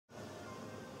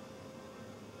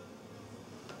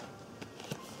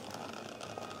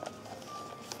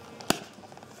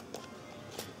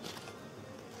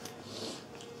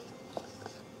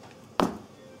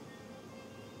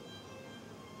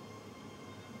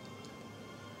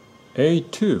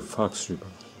A2 Fox River.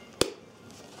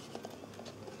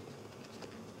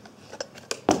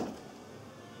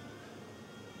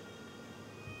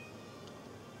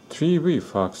 Three-B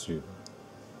Fox River.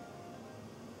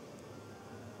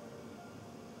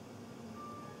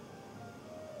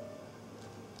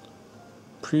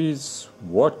 Please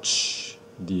watch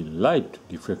the light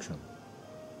reflection.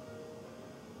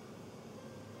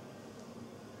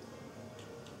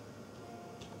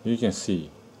 You can see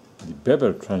the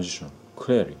bevel transition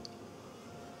clearly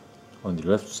on the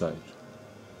left side.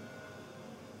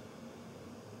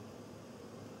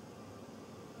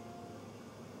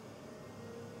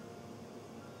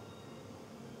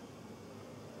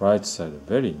 Right side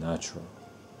very natural,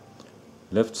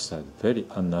 left side very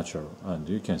unnatural, and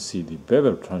you can see the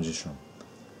bevel transition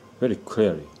very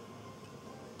clearly.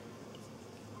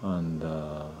 And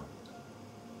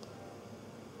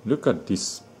look at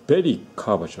this very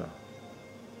curvature,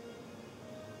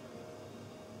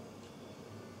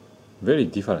 very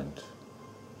different.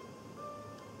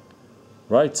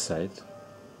 Right side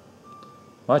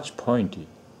much pointy,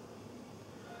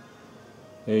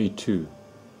 A2.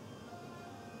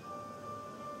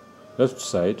 Left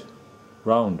side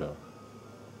rounder,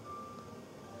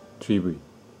 3B.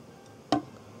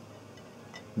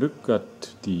 Look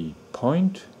at the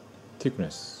point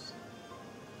thickness.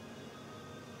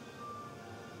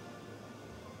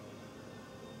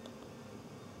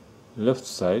 Left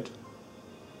side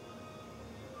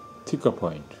thicker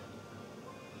point.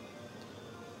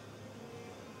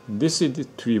 This is the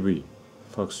 3B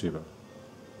Fox River.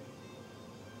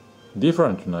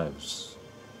 Different knives.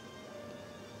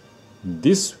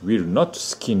 This will not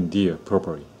skin deer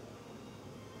properly.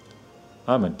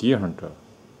 I'm a deer hunter.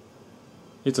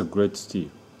 It's a great steel.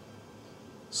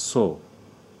 So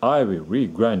I will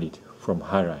regrind it from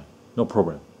highline, no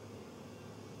problem.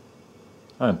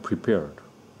 I'm prepared.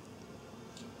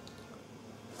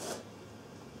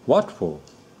 What for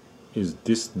is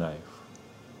this knife?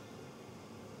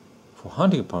 For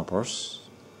hunting purpose,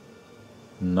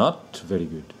 not very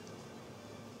good.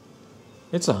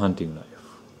 It's a hunting knife.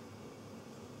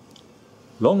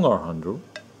 Longer handle,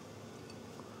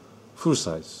 full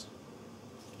size.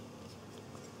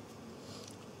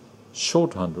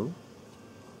 Short handle,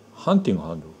 hunting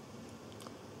handle.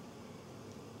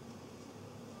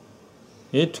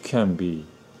 It cannot be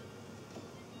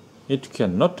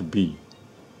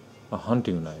a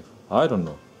hunting knife. I don't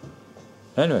know.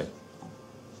 Anyway,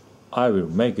 I will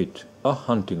make it a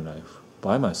hunting knife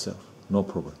by myself, no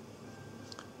problem.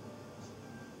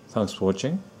 Thanks for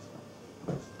watching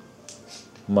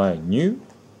my new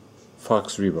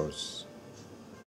Fox Rivers.